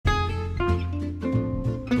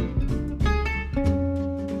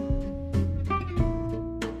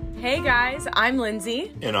Hey guys, I'm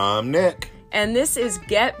Lindsay. And I'm Nick. And this is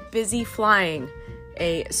Get Busy Flying,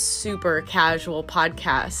 a super casual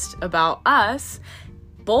podcast about us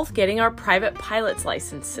both getting our private pilot's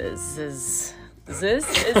licenses. Is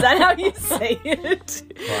that how you say it?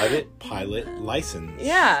 Private pilot license.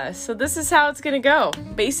 Yeah, so this is how it's going to go.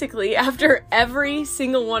 Basically, after every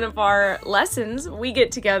single one of our lessons, we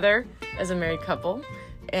get together as a married couple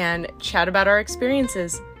and chat about our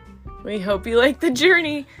experiences. We hope you like the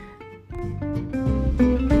journey.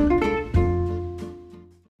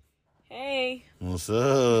 Hey. What's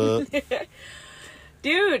up?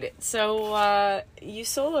 Dude, so you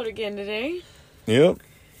soloed again today. Yep.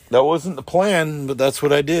 That wasn't the plan, but that's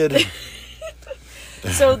what I did.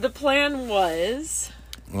 So the plan was...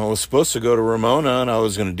 I was supposed to go to Ramona, and I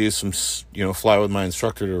was going to do some, fly with my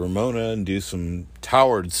instructor to Ramona and do some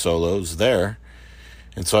towered solos there.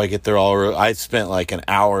 And so I get there I spent like an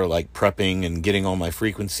hour like prepping and getting all my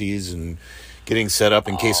frequencies and getting set up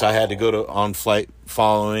in case I had to go to on-flight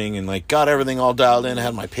following, and like got everything all dialed in. I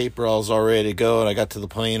had my paper, I was all ready to go, and I got to the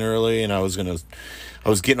plane early, and I was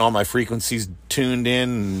getting all my frequencies tuned in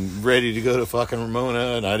and ready to go to fucking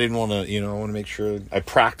Ramona, and I didn't want to, I want to make sure I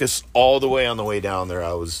practiced all the way on the way down there.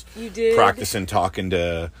 I was practicing talking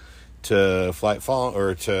to flight follow,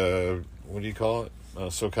 or to, what do you call it?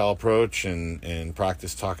 SoCal Approach, and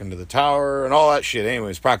practice talking to the tower and all that shit.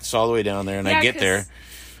 Anyways, practice all the way down there, and I get there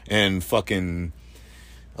and fucking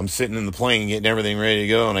I'm sitting in the plane getting everything ready to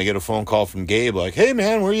go, and I get a phone call from Gabe like, "Hey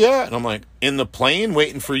man, where you at?" And I'm like, "In the plane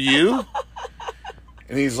waiting for you."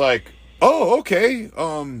 And he's like, "Oh, okay.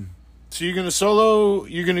 So you're going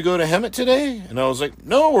to go to Hemet today?" And I was like,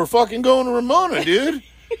 "No, we're fucking going to Ramona, dude."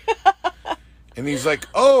 And he's like,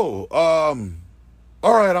 "Oh,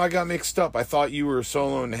 all right, I got mixed up. I thought you were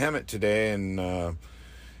soloing Hemet today, and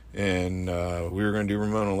we were going to do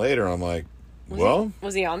Ramona later." I'm like,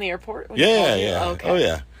 was he on the airport? Yeah. Oh, okay. Oh,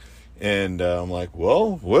 yeah. And I'm like,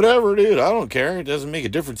 well, whatever, dude. I don't care. It doesn't make a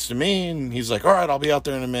difference to me. And he's like, all right, I'll be out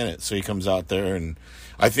there in a minute. So he comes out there, and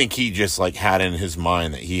I think he just like had in his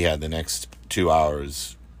mind that he had the next 2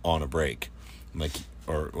 hours on a break. Like,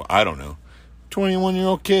 or I don't know.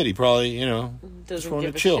 21-year-old kid. He probably, just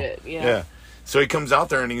wanted to chill. Shit. Yeah. So he comes out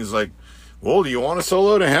there and he's like, well, do you want to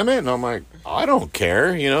solo to Hemet? And I'm like, I don't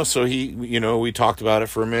care, So he, we talked about it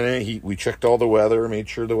for a minute. We checked all the weather, made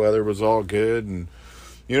sure the weather was all good. And,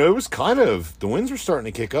 it was the winds were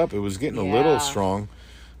starting to kick up. It was getting a little strong.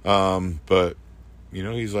 But,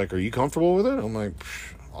 he's like, are you comfortable with it? I'm like,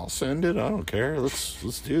 I'll send it. I don't care.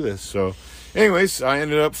 Let's do this. So anyways, I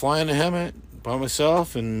ended up flying to Hemet by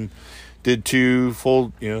myself and did two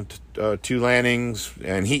full, two landings,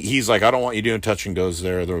 and he's like, I don't want you doing touch and goes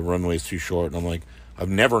there. The runway's too short. And I'm like, I've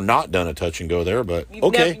never not done a touch and go there, but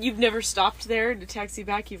okay. You've never stopped there to taxi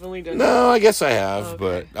back. You've only done. No, I guess I have,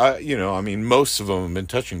 but most of them have been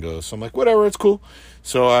touch and goes. So I'm like, whatever, it's cool.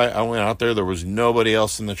 So I went out there. There was nobody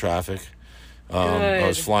else in the traffic. I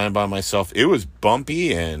was flying by myself. It was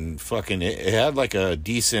bumpy and fucking. It had like a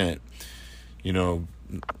decent, I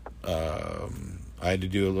had to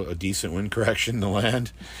do a decent wind correction to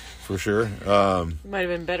land, for sure. You might have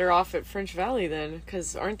been better off at French Valley then,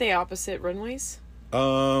 because aren't they opposite runways?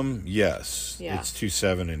 Yes. Yeah. It's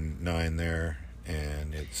 27 and 9 there,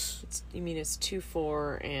 and you mean it's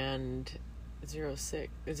 24 and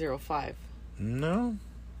 05? No.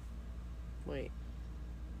 Wait.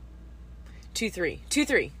 23.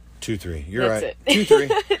 23. 23. You're That's right. It.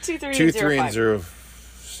 23. 23 and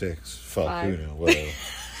 06. Fuck, who knows? Whatever.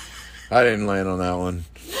 I didn't land on that one.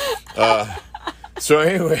 So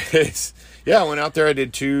anyways, I went out there. I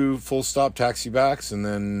did 2 full stop taxi backs, and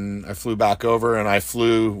then I flew back over. And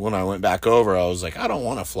when I went back over, I was like, I don't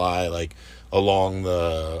want to fly like along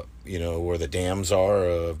the, where the dams are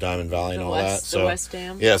of Diamond Valley and all that. So the West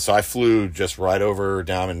Dam. Yeah, so I flew just right over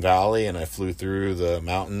Diamond Valley, and I flew through the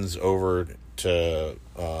mountains over to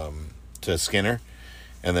Skinner,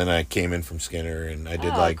 and then I came in from Skinner, and I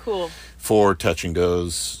did cool. 4 touch and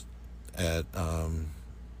goes at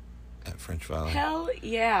French Valley. Hell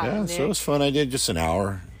yeah. Yeah, Nick. So it was fun. I did just an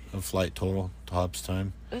hour of flight total, Hobbs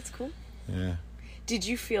time. That's cool. Yeah. Did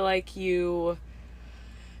you feel like you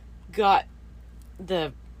got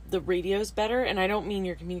the radios better? And I don't mean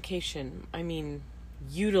your communication. I mean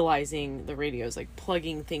utilizing the radios, like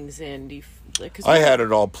plugging things in. I had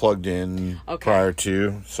it all plugged in prior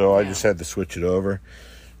to, so I just had to switch it over.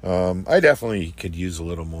 I definitely could use a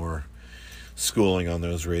little more schooling on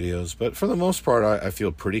those radios, but for the most part I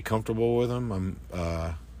feel pretty comfortable with them.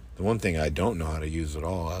 The one thing I don't know how to use at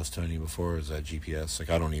all, I was telling you before, is that GPS.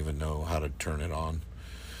 Like, I don't even know how to turn it on.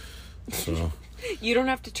 So you don't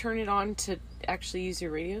have to turn it on to actually use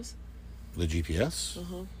your radios? The GPS?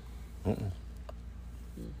 At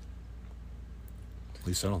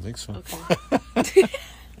least I don't think so. Okay.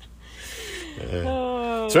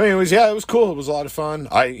 So anyways, yeah, it was cool. It was a lot of fun.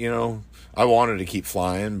 I wanted to keep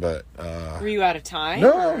flying, but Were you out of time?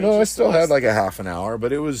 No, I still had like a half an hour, but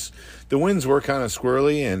the winds were kind of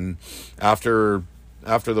squirrely, and after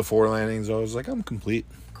the 4 landings, I was like, I'm complete.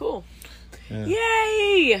 Cool. Yeah.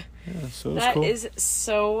 Yay! Yeah, so it was That cool. is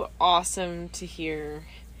so awesome to hear.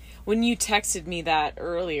 When you texted me that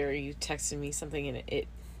earlier, you texted me something, and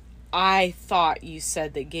I thought you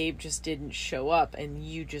said that Gabe just didn't show up and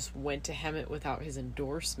you just went to Hemet without his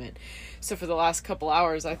endorsement. So for the last couple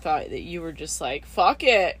hours, I thought that you were just like, fuck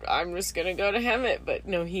it, I'm just going to go to Hemet. But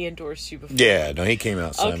no, he endorsed you before. Yeah, no, he came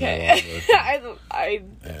out. Okay.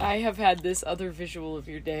 I have had this other visual of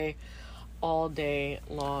your day all day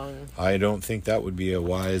long. I don't think that would be a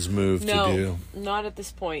wise move to do. Not at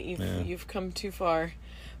this point. You've come too far.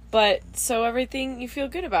 But, so everything, you feel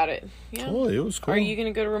good about it? Yeah. Oh, it was cool. Are you going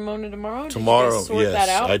to go to Ramona tomorrow? Tomorrow, Did you guys sort yes. that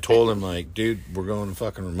out? I told him, like, dude, we're going to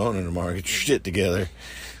fucking Ramona tomorrow. Get your shit together.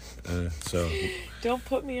 So. Don't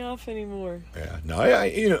put me off anymore. Yeah. No,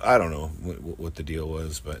 I don't know what the deal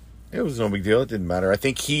was, but it was no big deal. It didn't matter. I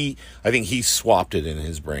think he swapped it in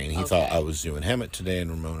his brain. He thought I was doing Hemet today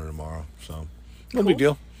and Ramona tomorrow. So, no big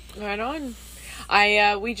deal. Right on.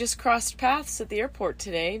 We just crossed paths at the airport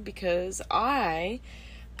today because I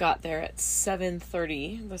got there at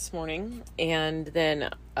 7:30 this morning, and then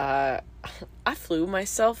I flew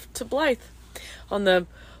myself to Blythe on the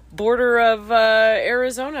border of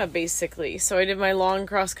Arizona, basically. So I did my long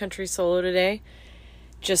cross-country solo today,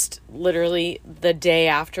 just literally the day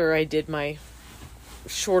after I did my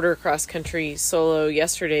shorter cross-country solo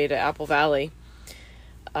yesterday to Apple Valley.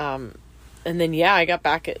 And then, I got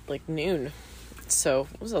back at like noon. So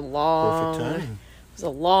it was a long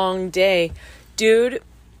day. Dude,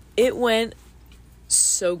 it went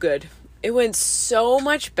so good. It went so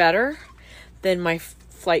much better than my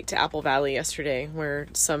flight to Apple Valley yesterday, where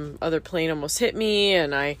some other plane almost hit me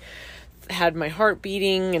and I had my heart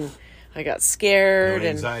beating and I got scared. No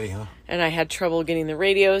anxiety, huh? And I had trouble getting the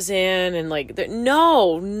radios in and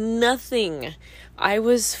no, nothing. I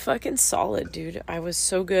was fucking solid, dude. I was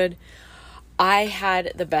so good. I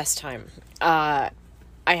had the best time. I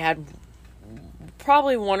had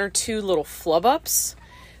probably 1 or 2 little flub ups.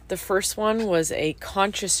 The first one was a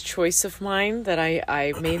conscious choice of mine that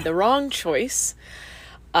I made the wrong choice.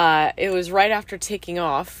 It was right after taking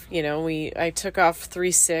off. I took off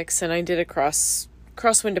 3-6 and I did a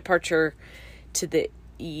crosswind departure to the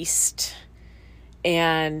east.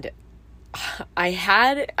 And I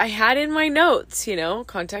had in my notes,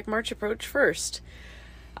 contact March approach first.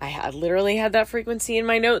 I had literally had that frequency in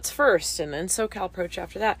my notes first and then SoCal approach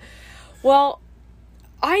after that. Well,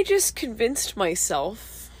 I just convinced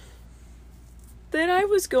myself that I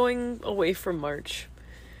was going away from March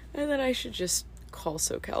and that I should just call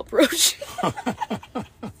SoCal approach. How'd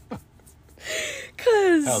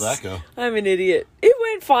that go? I'm an idiot. It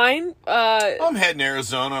went fine. I'm heading to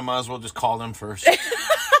Arizona. I might as well just call them first.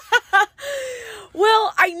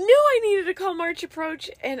 Well, I knew I needed to call March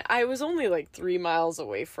approach, and I was only like 3 miles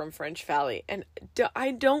away from French Valley, and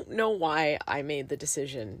I don't know why I made the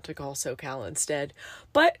decision to call SoCal instead,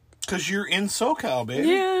 but... Because you're in SoCal, baby.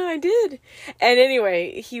 Yeah, I did. And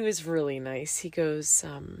anyway, he was really nice. He goes,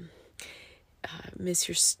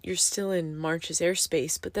 Miss, you're still in March's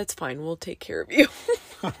airspace, but that's fine. We'll take care of you.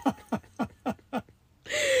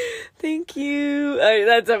 Thank you.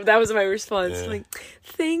 That was my response. Yeah. Like,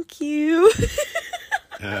 thank you.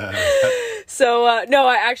 So, no,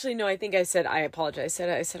 I think I said, I apologize.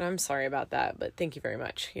 I said, I'm sorry about that, but thank you very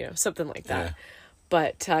much. Something like that. Yeah.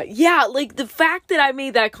 But, the fact that I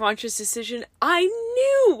made that conscious decision, I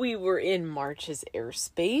knew we were in March's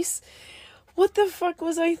airspace. What the fuck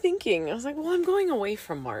was I thinking? I was like, well, I'm going away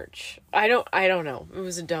from March. I don't know. It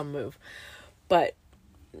was a dumb move. But,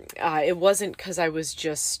 it wasn't because I was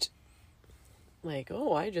just like,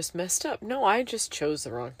 oh, I just messed up. No, I just chose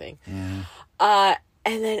the wrong thing. Mm-hmm.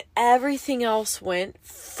 And then everything else went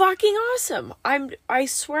fucking awesome. I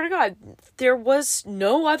swear to God, there was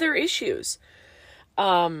no other issues.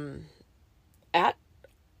 At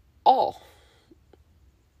all.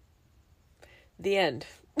 The end.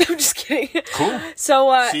 I'm just kidding. Cool.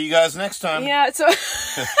 So, see you guys next time. Yeah, so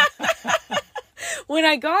when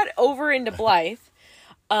I got over into Blythe,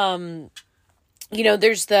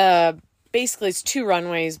 there's basically it's 2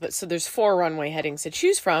 runways, but so there's 4 runway headings to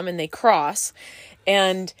choose from, and they cross.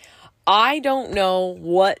 And I don't know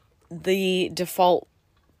what the default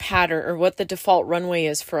pattern or what the default runway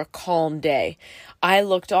is for a calm day. I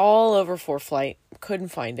looked all over ForeFlight, couldn't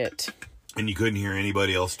find it. And you couldn't hear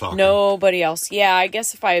anybody else talking? Nobody else. Yeah, I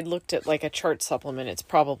guess if I had looked at like a chart supplement, it's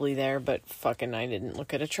probably there, but fucking I didn't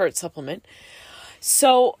look at a chart supplement.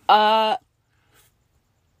 So, I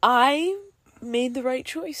made the right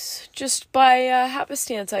choice. Just by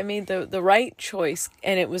happenstance, I made the right choice,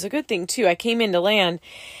 and it was a good thing too. I came into land,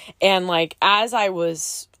 and like as I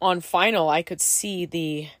was on final, I could see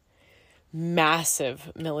the massive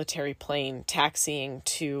military plane taxiing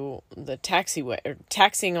to the taxiway, or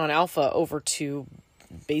taxiing on Alpha over to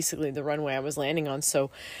basically the runway I was landing on. So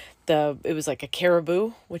it was like a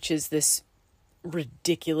Caribou, which is this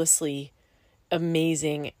ridiculously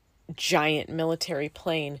amazing giant military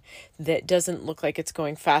plane that doesn't look like it's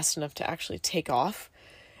going fast enough to actually take off.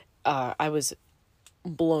 I was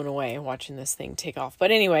blown away watching this thing take off. But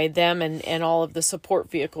anyway, them and all of the support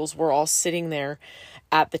vehicles were all sitting there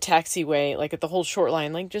at the taxiway, like at the whole short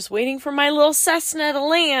line, like just waiting for my little Cessna to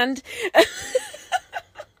land.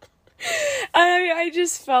 I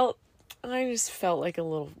just felt like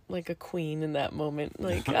a queen in that moment.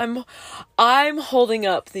 Like I'm holding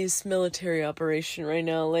up this military operation right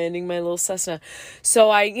now, landing my little Cessna.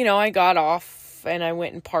 So I got off and I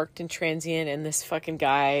went and parked in transient, and this fucking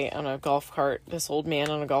guy on a golf cart, this old man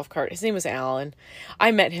on a golf cart, his name was Alan. I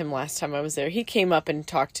met him last time I was there. He came up and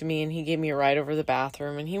talked to me, and he gave me a ride over the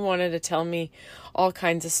bathroom, and he wanted to tell me all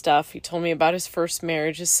kinds of stuff. He told me about his first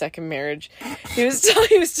marriage, his second marriage. He was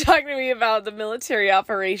talking to me about the military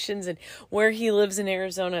operations and where he lives in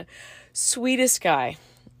Arizona. Sweetest guy.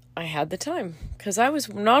 I had the time, because I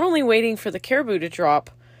was not only waiting for the Caribou to drop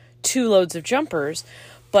 2 loads of jumpers,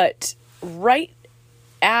 but right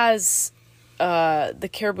as the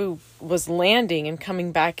Caribou was landing and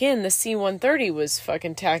coming back in, the C-130 was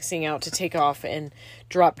fucking taxiing out to take off and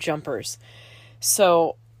drop jumpers.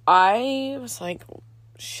 So I was like,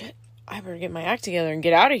 shit, I better get my act together and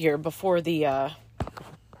get out of here before the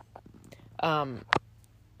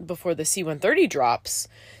C-130 drops.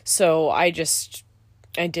 So I ditched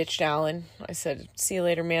Alan. I said, see you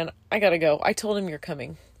later, man. I gotta go. I told him you're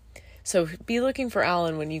coming. So be looking for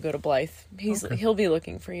Alan when you go to Blythe. He'll be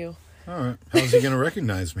looking for you. All right. How's he going to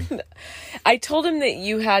recognize me? I told him that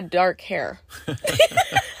you had dark hair.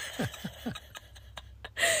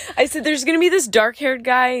 I said, there's going to be this dark-haired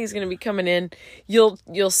guy. He's going to be coming in. You'll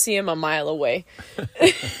see him a mile away.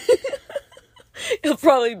 He'll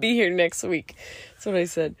probably be here next week. That's what I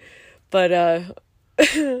said. But,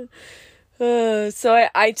 so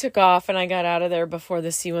I took off and I got out of there before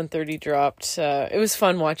the C-130 dropped. It was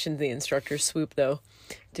fun watching the instructors swoop, though.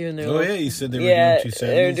 Doing their you said they were doing 270s.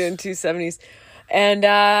 They were doing 270s. And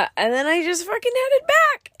then I just fucking headed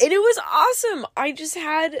back. And it was awesome. I just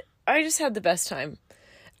had the best time.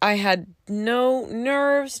 I had no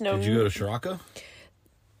nerves. Did you go to Shiraka?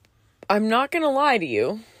 I'm not going to lie to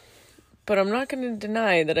you, but I'm not going to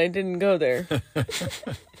deny that I didn't go there.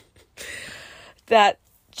 That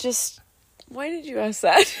just... Why did you ask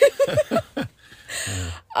that?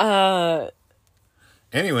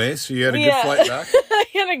 Anyway, so you had a good flight back? I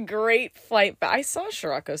had a great flight back. I saw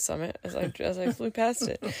Shirako Summit as I flew past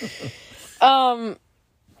it.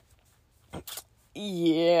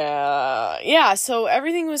 Yeah, so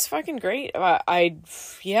everything was fucking great. I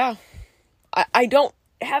don't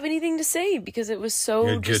have anything to say because it was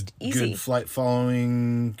so just easy. Good flight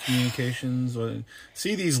following communications.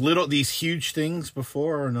 See, these huge things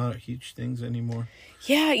before are not huge things anymore.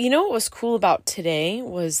 Yeah, you know what was cool about today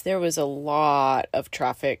was there was a lot of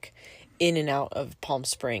traffic in and out of Palm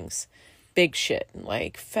Springs. Big shit,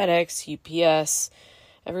 like FedEx, UPS.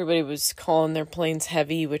 Everybody was calling their planes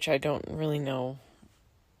heavy, which I don't really know.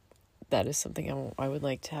 That is something I would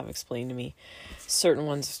like to have explained to me. Certain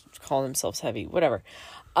ones call themselves heavy, whatever.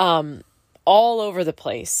 All over the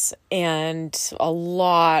place. And a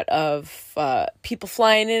lot of people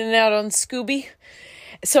flying in and out on Scooby.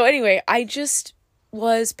 So anyway, I just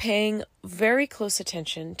was paying very close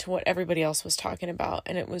attention to what everybody else was talking about.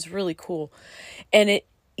 And it was really cool. And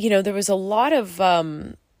there was a lot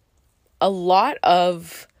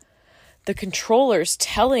of the controllers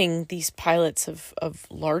telling these pilots of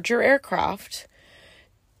larger aircraft,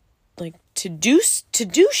 like to do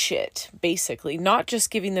shit, basically, not just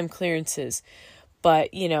giving them clearances,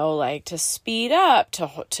 but like to speed up,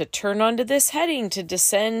 to turn onto this heading, to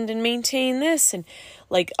descend and maintain this, and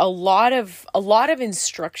like a lot of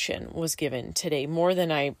instruction was given today, more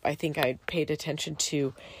than I think I paid attention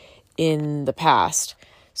to in the past.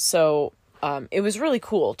 So it was really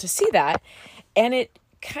cool to see that, and it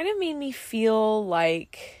kind of made me feel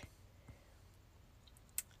like,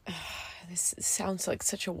 this sounds like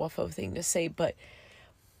such a wuffo thing to say, but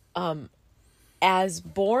as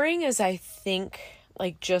boring as I think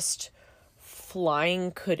like just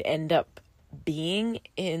flying could end up being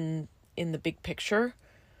in the big picture.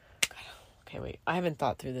 Okay, wait. I haven't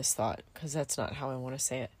thought through this thought because that's not how I want to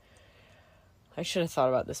say it. I should have thought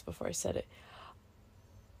about this before I said it.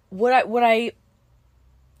 What I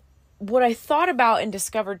thought about and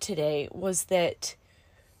discovered today was that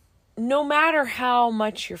no matter how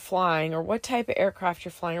much you're flying or what type of aircraft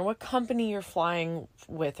you're flying or what company you're flying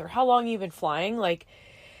with or how long you've been flying, like,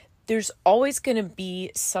 there's always going to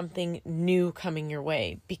be something new coming your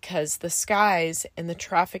way because the skies and the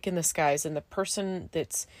traffic in the skies and the person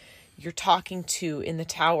that's you're talking to in the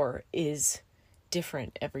tower is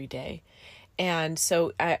different every day. And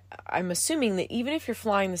so I'm assuming that even if you're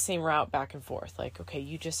flying the same route back and forth, like, okay,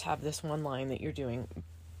 you just have this one line that you're doing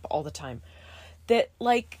all the time, that,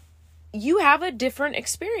 like, you have a different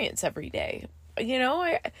experience every day. You know,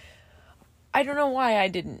 I don't know why I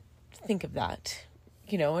didn't think of that.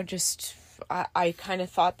 You know, I kind of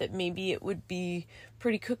thought that maybe it would be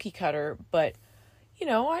pretty cookie cutter, but, you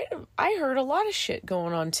know, I heard a lot of shit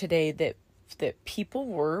going on today that people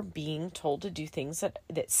were being told to do things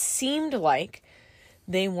that seemed like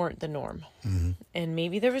they weren't the norm. Mm-hmm. And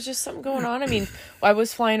maybe there was just something going on. I mean, I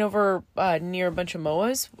was flying over near a bunch of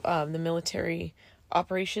MOAs, the military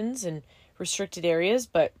operations and restricted areas,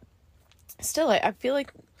 but still, I feel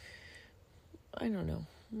like, I don't know,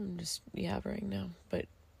 I'm just yabbering now, but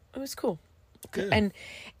it was cool. Good.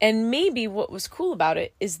 And maybe what was cool about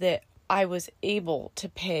it is that I was able to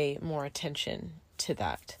pay more attention to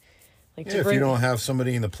that. Like, if you don't have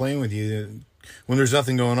somebody in the plane with you, when there's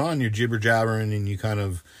nothing going on, you're jibber jabbering and you kind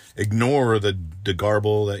of ignore the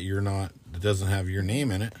garble that doesn't have your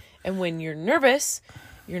name in it. And when you're nervous,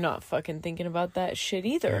 you're not fucking thinking about that shit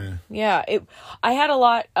either. Yeah. I had a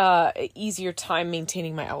lot easier time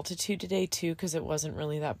maintaining my altitude today too, because it wasn't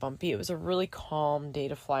really that bumpy. It was a really calm day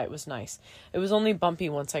to fly. It was nice. It was only bumpy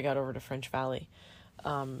once I got over to French Valley.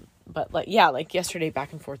 But like yesterday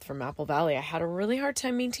back and forth from Apple Valley, I had a really hard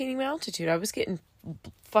time maintaining my altitude. I was getting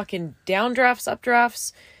fucking downdrafts,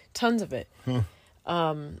 updrafts, tons of it.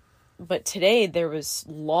 But today there was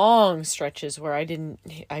long stretches where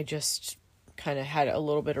I just kind of had a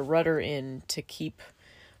little bit of rudder in to keep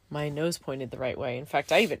my nose pointed the right way. In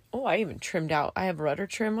fact, I even trimmed out, I have rudder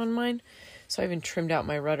trim on mine. So I even trimmed out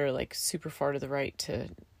my rudder like super far to the right to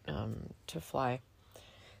fly.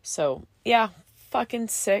 So yeah, fucking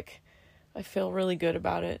sick. I feel really good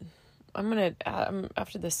about it.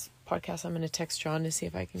 After this podcast, I'm going to text John to see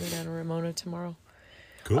if I can go down to Ramona tomorrow.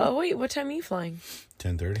 Cool. Oh, wait, what time are you flying?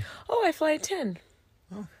 10:30. Oh, I fly at 10.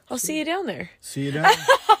 Oh, I'll see you down there. See you down there.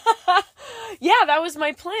 Yeah, that was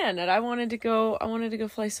my plan. And I wanted to go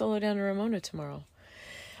fly solo down to Ramona tomorrow.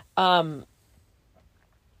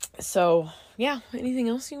 So yeah, anything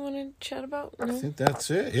else you want to chat about? No? I think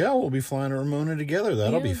that's it. Yeah, we'll be flying to Ramona together.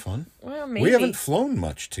 That'll be fun. Well, maybe. We haven't flown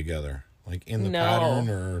much together, like in the pattern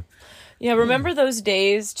or... Yeah, remember those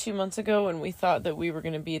days 2 months ago when we thought that we were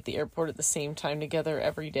going to be at the airport at the same time together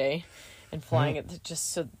every day and flying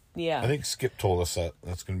yeah. I think Skip told us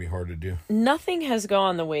that's going to be hard to do. Nothing has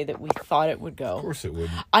gone the way that we thought it would go. Of course it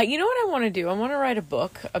wouldn't. You know what I want to do? I want to write a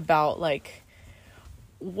book about, like,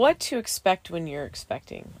 what to expect when you're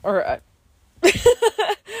expecting. Or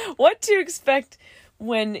what to expect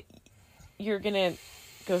when you're going to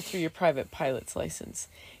go through your private pilot's license.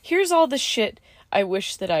 Here's all the shit I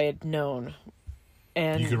wish that I had known.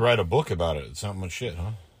 And you could write a book about it. It's not much shit,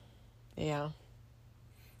 huh? Yeah.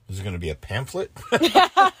 Is it going to be a pamphlet?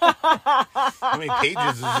 How many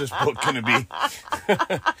pages is this book going to be?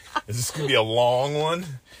 Is this going to be a long one?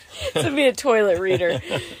 It's going to be a toilet reader.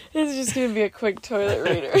 It's just going to be a quick toilet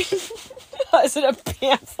reader. Is it a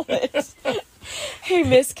pamphlet? Hey,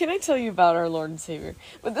 miss, can I tell you about our Lord and Savior?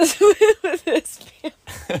 With this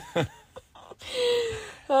pamphlet.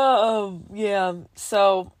 Yeah.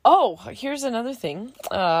 So, here's another thing.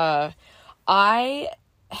 I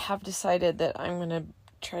have decided that I'm going to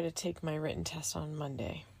try to take my written test on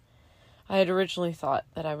Monday. I had originally thought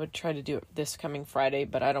that I would try to do it this coming Friday,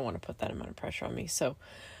 but I don't want to put that amount of pressure on me. So,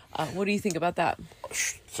 what do you think about that?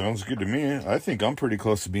 Sounds good to me. I think I'm pretty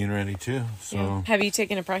close to being ready too. So, yeah. Have you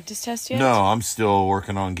taken a practice test yet? No, I'm still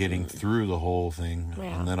working on getting through the whole thing,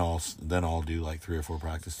 yeah. And then I'll do like 3 or 4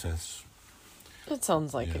 practice tests. That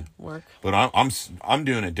sounds like it work. But I'm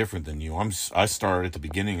doing it different than you. I start at the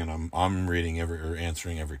beginning and I'm reading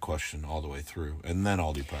answering every question all the way through, and then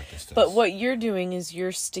I'll do practice tests. But what you're doing is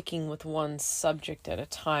you're sticking with one subject at a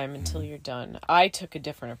time until you're done. I took a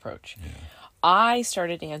different approach. Yeah. I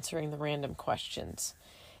started answering the random questions,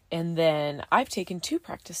 and then I've taken 2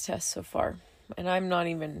 practice tests so far, and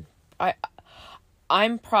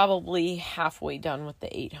I'm probably halfway done with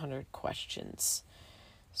the 800 questions.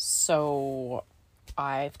 So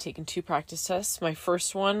I've taken 2 practice tests. My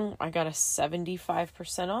first one, I got a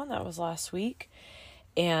 75% on. That was last week.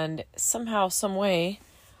 And somehow, some way,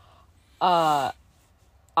 I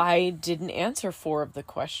didn't answer 4 of the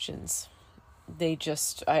questions. They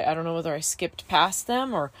just, I don't know whether I skipped past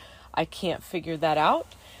them or I can't figure that out.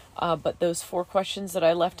 But those 4 questions that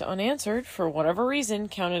I left unanswered, for whatever reason,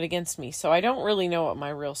 counted against me. So I don't really know what my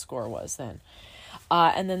real score was then.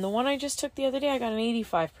 And then the one I just took the other day, I got an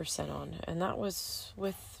 85% on. And that was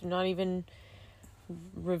with not even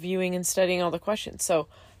reviewing and studying all the questions. So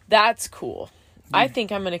that's cool. I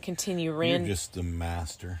think I'm going to continue You're just the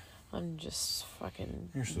master. I'm just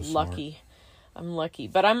fucking You're so lucky. smart. I'm lucky.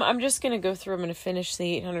 But I'm just going to go through. I'm going to finish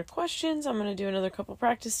the 800 questions. I'm going to do another couple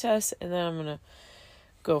practice tests. And then I'm going to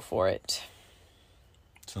go for it.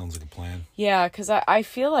 Sounds like a plan. Yeah, because I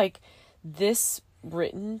feel like this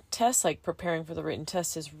written test, like preparing for the written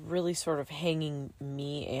test, is really sort of hanging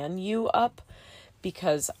me and you up,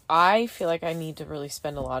 because I feel like I need to really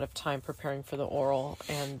spend a lot of time preparing for the oral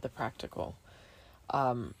and the practical.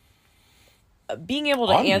 Being able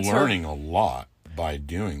to answer... I'm learning a lot by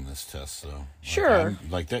doing this test, though. Sure.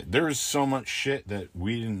 Like that. There is so much shit that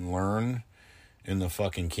we didn't learn in the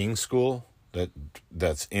fucking King School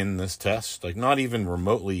that's in this test. Like, not even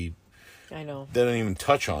remotely... I know. They don't even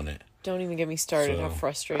touch on it. Don't even get me started how So,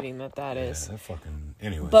 frustrating that is. Yeah, that fucking...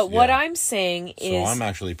 Anyways. But what yeah. I'm saying is... So I'm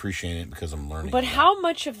actually appreciating it because I'm learning. But how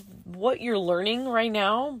much of what you're learning right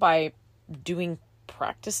now by doing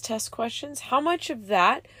practice test questions, how much of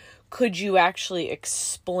that could you actually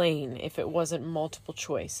explain if it wasn't multiple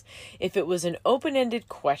choice? If it was an open-ended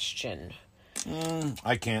question?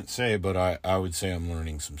 I can't say, but I would say I'm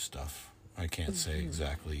learning some stuff. I can't say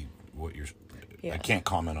exactly what you're... Yeah. I can't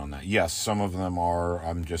comment on that. Yes, some of them are.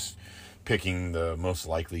 I'm just picking the most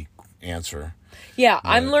likely answer. Yeah,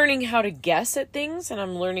 I'm learning how to guess at things, and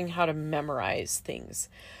I'm learning how to memorize things.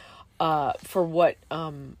 For what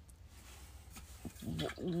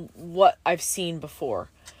I've seen before.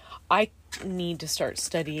 I need to start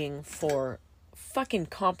studying for fucking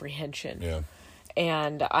comprehension. Yeah.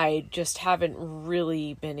 And I just haven't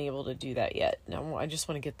really been able to do that yet. Now, I just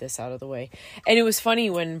want to get this out of the way. And it was funny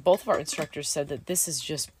when both of our instructors said that this is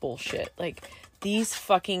just bullshit. Like, these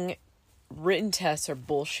fucking written tests are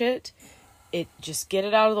bullshit. Just get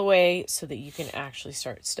it out of the way so that you can actually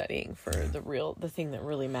start studying for the thing that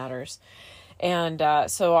really matters. And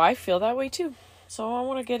so I feel that way too. So I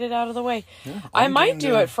want to get it out of the way. Yeah, I might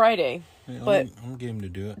do it Friday. Yeah, but I'm game to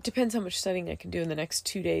do it. Depends how much studying I can do in the next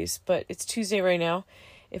 2 days. But it's Tuesday right now.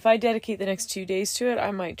 If I dedicate the next 2 days to it,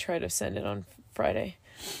 I might try to send it on Friday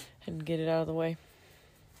and get it out of the way.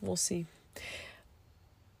 We'll see.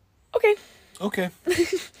 Okay. Okay.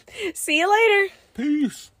 See you later.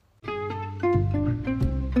 Peace.